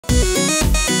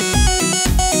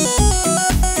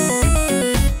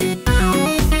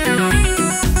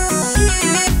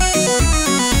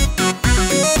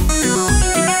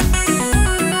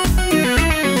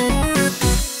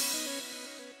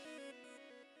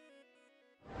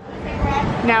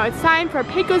Now it's time for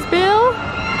Pecos Bill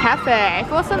Cafe.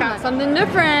 Got something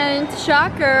different.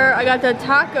 Shocker. I got the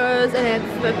tacos and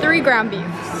it's the 3 ground beefs.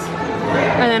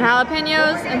 And then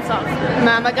jalapenos and salsa.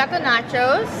 Mama got the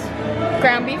nachos.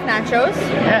 Ground beef nachos.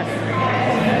 Yes.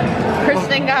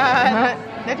 Kristen got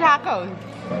the tacos.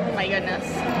 Oh my goodness.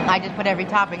 I just put every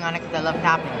topping on it because I love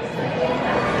toppings.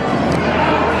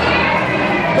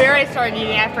 We already started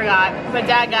eating, I forgot. But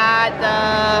Dad got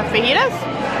the fajitas.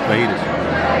 Fajitas.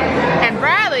 And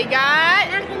Bradley got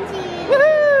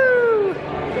woohoo!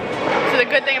 So the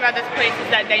good thing about this place is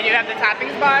that they do have the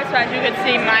toppings bar. So as you can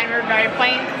see, mine were very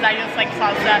plain because I just like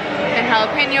salsa and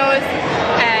jalapenos.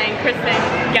 And Kristen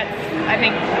gets, I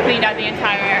think, cleaned out the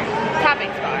entire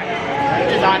toppings bar,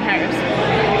 which is on hers.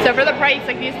 So for the price,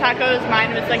 like these tacos,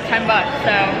 mine was like 10 bucks.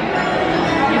 So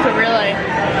you could really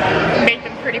make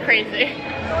them pretty crazy.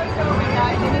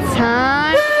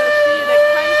 Time to see the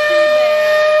country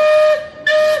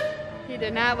bear. He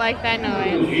did not like that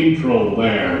noise. Intro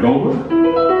there, over.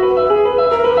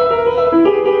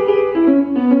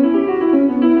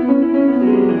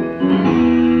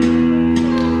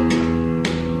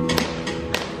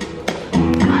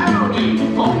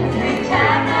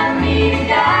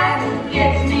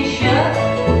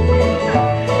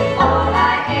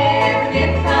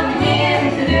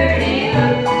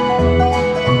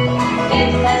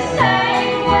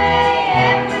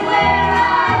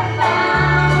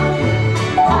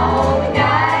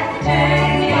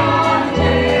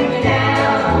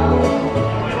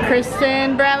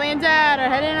 Kristen, Bradley, and Dad are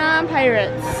heading on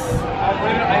Pirates.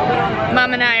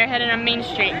 Mom and I are heading on Main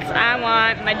Street because I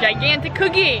want my gigantic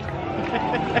cookie.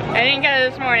 I didn't get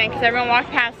it this morning because everyone walked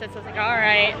past it, so I was like, all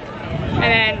right. And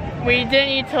then we didn't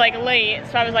eat till like late,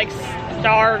 so I was like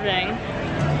starving.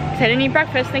 So I didn't eat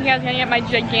breakfast thinking I was gonna get my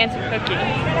gigantic cookie.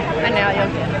 And now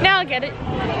you'll get it. Now I'll get it.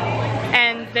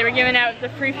 And they were giving out the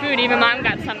free food. Even Mom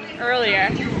got some earlier.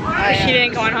 She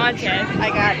didn't go on Haunted. I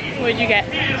got it. What did you get?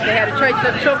 They had a choice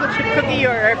of chocolate chip cookie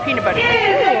or peanut butter.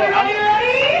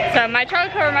 Ooh. So my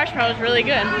chocolate covered marshmallow is really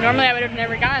good. Normally I would have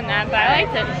never gotten that, but I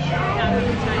liked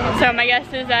it. So my guess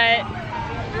is that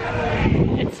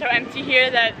it's so empty here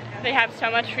that they have so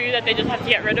much food that they just have to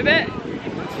get rid of it.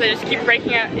 So they just keep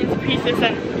breaking it into pieces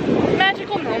and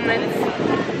magical moments.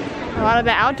 A lot of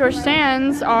the outdoor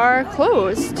stands are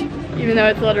closed, even though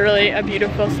it's literally a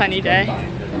beautiful sunny day.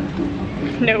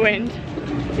 No wind,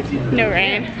 no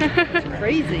rain. It's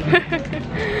crazy.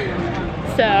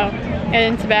 So,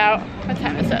 and it's about, what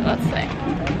time is it? Let's see.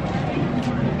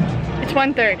 It's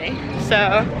 1:30,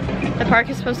 so the park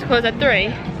is supposed to close at 3,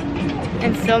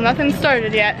 and still nothing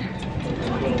started yet.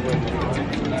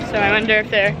 So I wonder if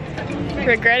they're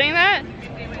regretting that.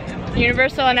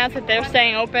 Universal announced that they're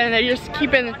staying open and they're just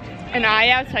keeping an eye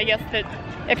out, so I guess that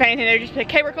if anything they're just like,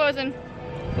 okay, we're closing,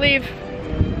 leave.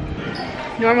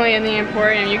 Normally in the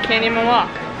Emporium you can't even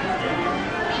walk.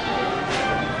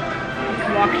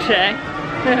 Walk today.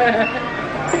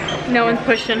 No one's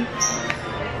pushing.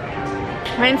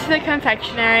 Went to the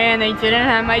confectionery and they didn't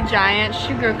have my giant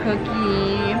sugar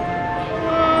cookie.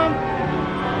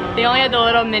 They only had the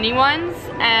little mini ones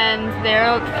and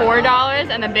they're $4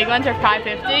 and the big ones are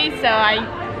 $5.50, so I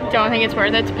don't think it's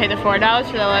worth it to pay the $4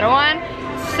 for the little one.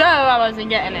 So I wasn't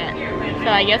getting it. So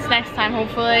I guess next time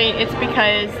hopefully it's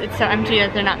because it's so empty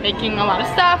that they're not making a lot of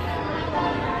stuff.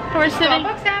 But we're sitting,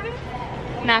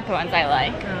 not the ones I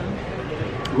like.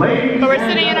 But we're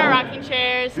sitting in our rocking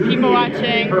chairs, people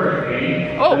watching.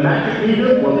 Oh! The Magic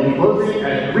Kingdom will be closing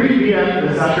at 3 p.m.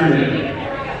 this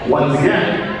afternoon. Once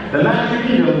again, the Magic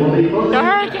Kingdom will be closing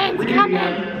at 3 p.m.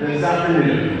 this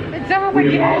afternoon.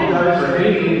 We apologize for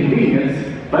any inconvenience,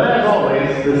 but as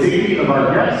always, the safety of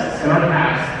our guests and our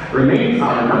cast remains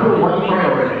our #1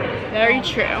 priority. Very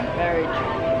true. Very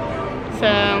true. So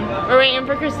we're waiting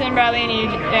for Kristen, Bradley,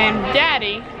 and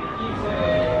Daddy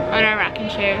on our rocking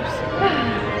chairs.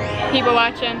 People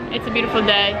watching. It's a beautiful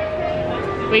day.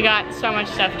 We got so much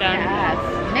stuff done. Yes.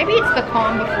 Maybe it's the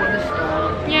calm before the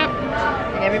storm. Yep.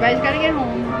 And everybody's got to get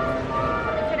home.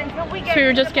 So we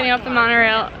were just getting off the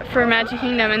monorail for Magic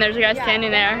Kingdom and there's a guy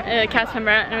standing there, a cast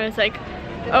member, and I was like,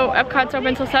 oh, Epcot's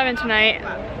open till 7 tonight.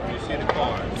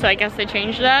 So I guess they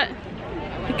changed that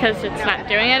because it's not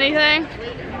doing anything.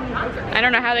 I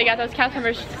don't know how they got those cast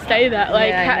members to stay that.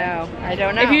 Like, yeah, I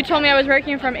don't know. If you told me I was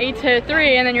working from 8 to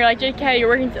 3 and then you're like, JK, you're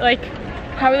working, like,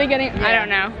 how are they getting, I don't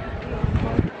know.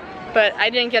 But I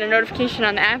didn't get a notification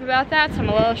on the app about that, so I'm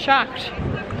a little shocked.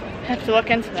 I have to look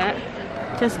into that.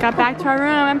 Just got back to our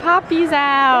room and Poppy's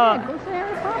out.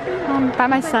 By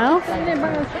myself?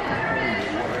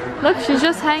 Look, she's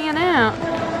just hanging out.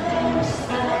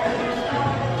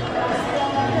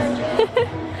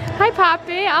 Hi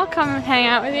Poppy, I'll come and hang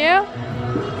out with you.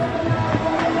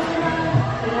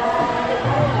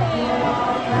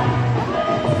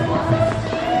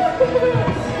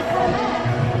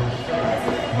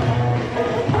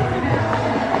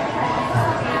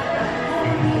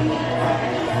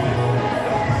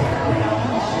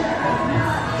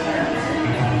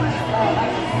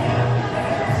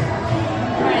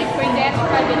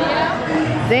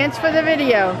 Dance for the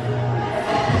video.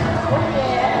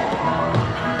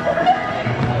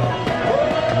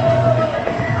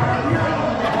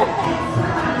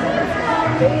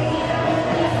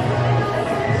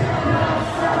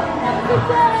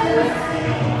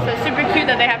 So super cute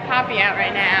that they have Poppy out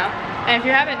right now. And if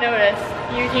you haven't noticed,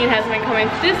 Eugene hasn't been coming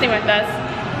to Disney with us.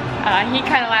 He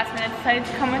kind of last minute decided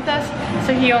to come with us,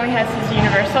 so he only has his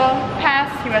Universal pass.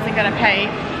 He wasn't gonna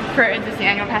pay for a Disney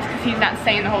annual pass because he's not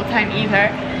staying the whole time either.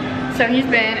 So he's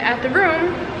been at the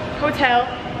room, hotel,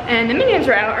 and the Minions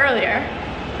were out earlier,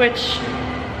 which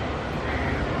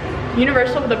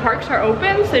Universal, the parks are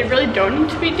open, so they really don't need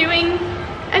to be doing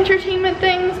entertainment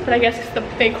things, but I guess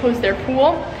they closed their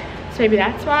pool, so maybe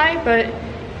that's why. But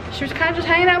she was kind of just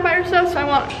hanging out by herself, so I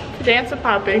want to dance with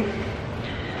Poppy.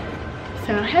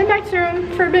 So head back to the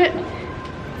room for a bit.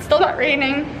 It's still not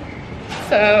raining,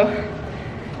 so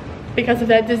because of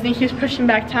that, Disney keeps pushing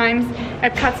back times.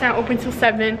 Epcot's now open till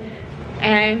 7,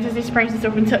 and Disney Springs is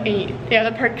open till 8. The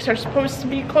other parks are supposed to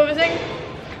be closing,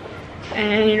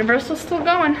 and Universal's still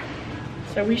going.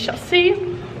 So we shall see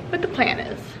what the plan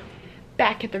is.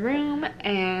 Back at the room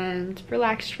and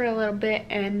relaxed for a little bit,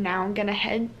 and now I'm gonna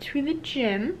head to the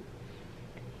gym.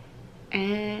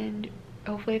 And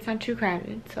hopefully it's not too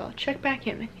crowded, so I'll check back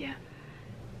in with you.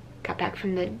 Got back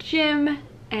from the gym,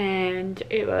 and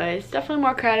it was definitely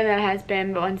more crowded than it has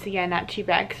been, but once again, not too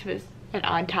bad because it was an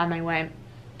odd time I went.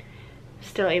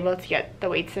 Still able to get the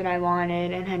weights that I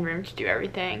wanted and had room to do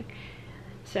everything.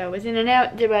 So I was in and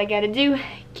out, did what I gotta do,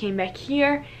 came back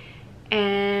here,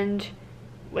 and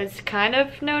was kind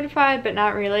of notified, but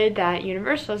not really, that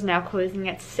Universal is now closing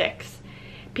at 6.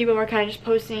 People were kind of just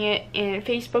posting it in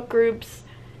Facebook groups.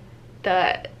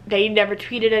 They never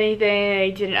tweeted anything,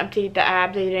 they didn't update the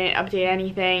app, they didn't update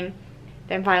anything.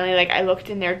 Then finally, like, I looked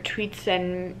in their tweets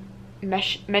and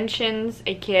mentions,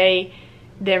 aka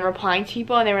them replying to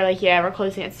people, and they were like, yeah, we're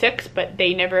closing at 6, but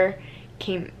they never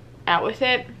came out with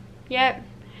it yet.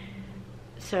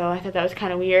 So I thought that was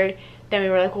kind of weird. Then we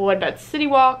were like, well, what about City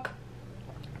Walk?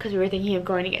 Because we were thinking of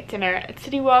going to get dinner at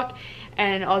City Walk,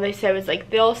 and all they said was like,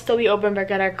 they'll still be open but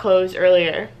gonna close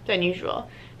earlier than usual.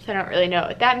 So I don't really know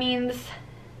what that means,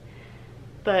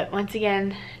 but once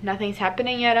again, nothing's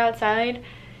happening yet outside.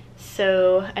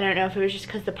 So I don't know if it was just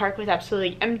because the park was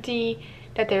absolutely empty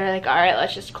that they were like, all right,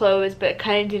 let's just close, but it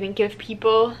kind of didn't give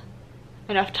people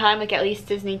enough time. Like, at least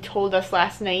Disney told us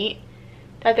last night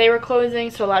that they were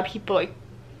closing, so a lot of people like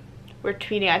were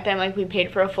tweeting at them like, we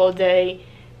paid for a full day,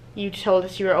 you told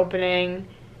us you were opening,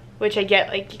 which I get,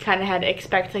 like, you kind of had to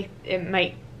expect like it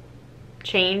might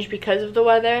change because of the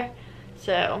weather.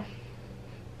 So,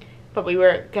 but we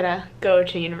were gonna go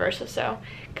to Universal, so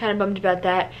kind of bummed about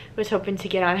that. Was hoping to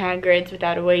get on Hagrid's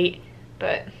without a wait,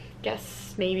 but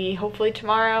guess maybe hopefully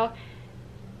tomorrow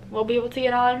we'll be able to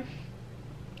get on.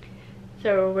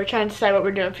 So we're trying to decide what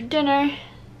we're doing for dinner.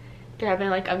 They're having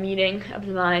like a meeting of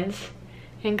the minds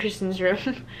in Kristen's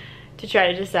room to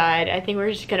try to decide. I think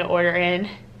we're just gonna order in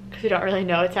because we don't really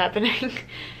know what's happening.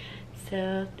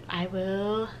 So I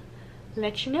will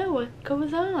let you know what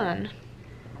goes on.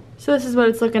 So this is what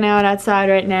it's looking out outside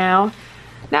right now.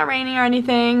 Not raining or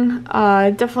anything.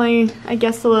 Definitely, I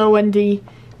guess, a little windy,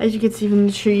 as you can see from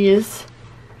the trees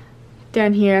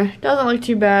down here. Doesn't look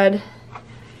too bad,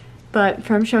 but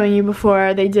from showing you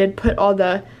before, they did put all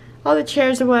the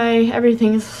chairs away.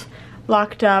 Everything's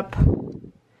locked up.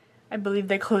 I believe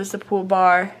they closed the pool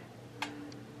bar.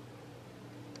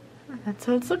 That's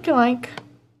what it's looking like.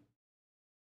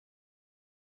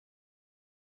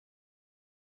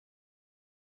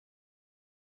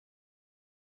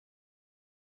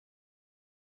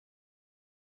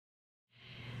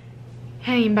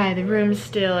 Hanging by the room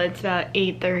still. It's about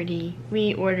 8:30.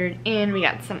 We ordered in. We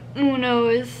got some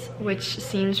Unos, which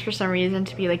seems for some reason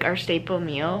to be like our staple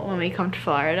meal when we come to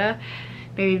Florida.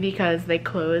 Maybe because they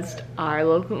closed our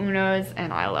local Unos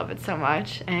and I love it so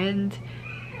much. And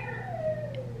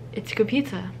it's good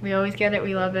pizza. We always get it.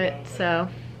 We love it. So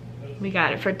we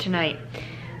got it for tonight.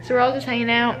 So we're all just hanging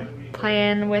out,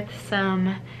 playing with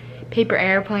some paper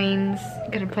airplanes.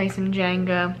 Gonna play some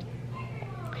Jenga.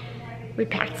 We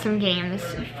packed some games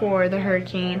for the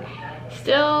hurricane.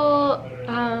 Still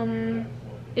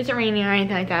isn't raining or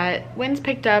anything like that. Wind's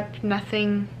picked up,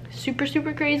 nothing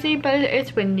super crazy, but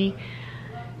it's windy.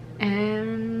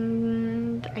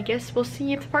 And I I guess we'll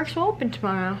see if the parks will open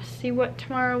tomorrow. See what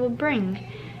tomorrow will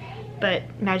bring. But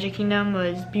Magic Kingdom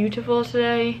was beautiful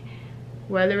today.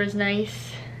 Weather was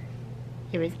nice.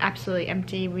 It was absolutely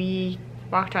empty. We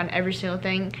walked on every single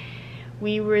thing.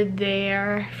 We were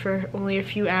there for only a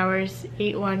few hours,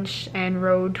 ate lunch, and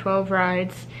rode 12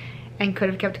 rides, and could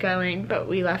have kept going, but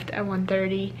we left at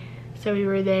 1:30. So we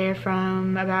were there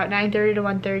from about 9:30 to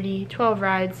 1:30, 12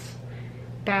 rides,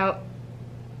 about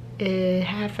a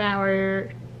half hour,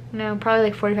 no, probably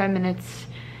like 45 minutes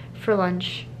for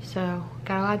lunch. So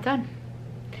got a lot done.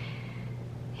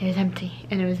 It was empty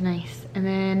and it was nice. And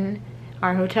then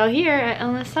our hotel here at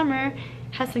Endless Summer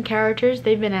has some characters.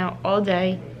 They've been out all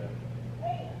day.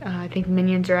 I think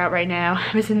Minions are out right now.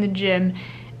 I was in the gym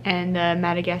and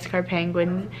Madagascar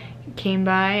Penguin came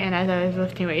by, and as I was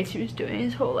lifting weights, he was doing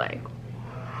his whole like,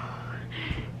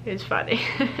 it was funny.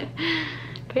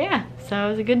 But yeah, so it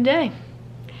was a good day.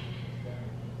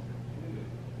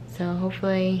 So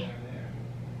hopefully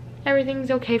everything's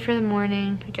okay for the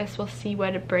morning. I guess we'll see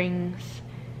what it brings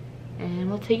and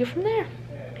we'll take it from there.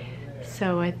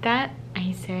 So with that,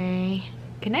 I say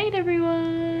good night,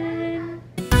 everyone.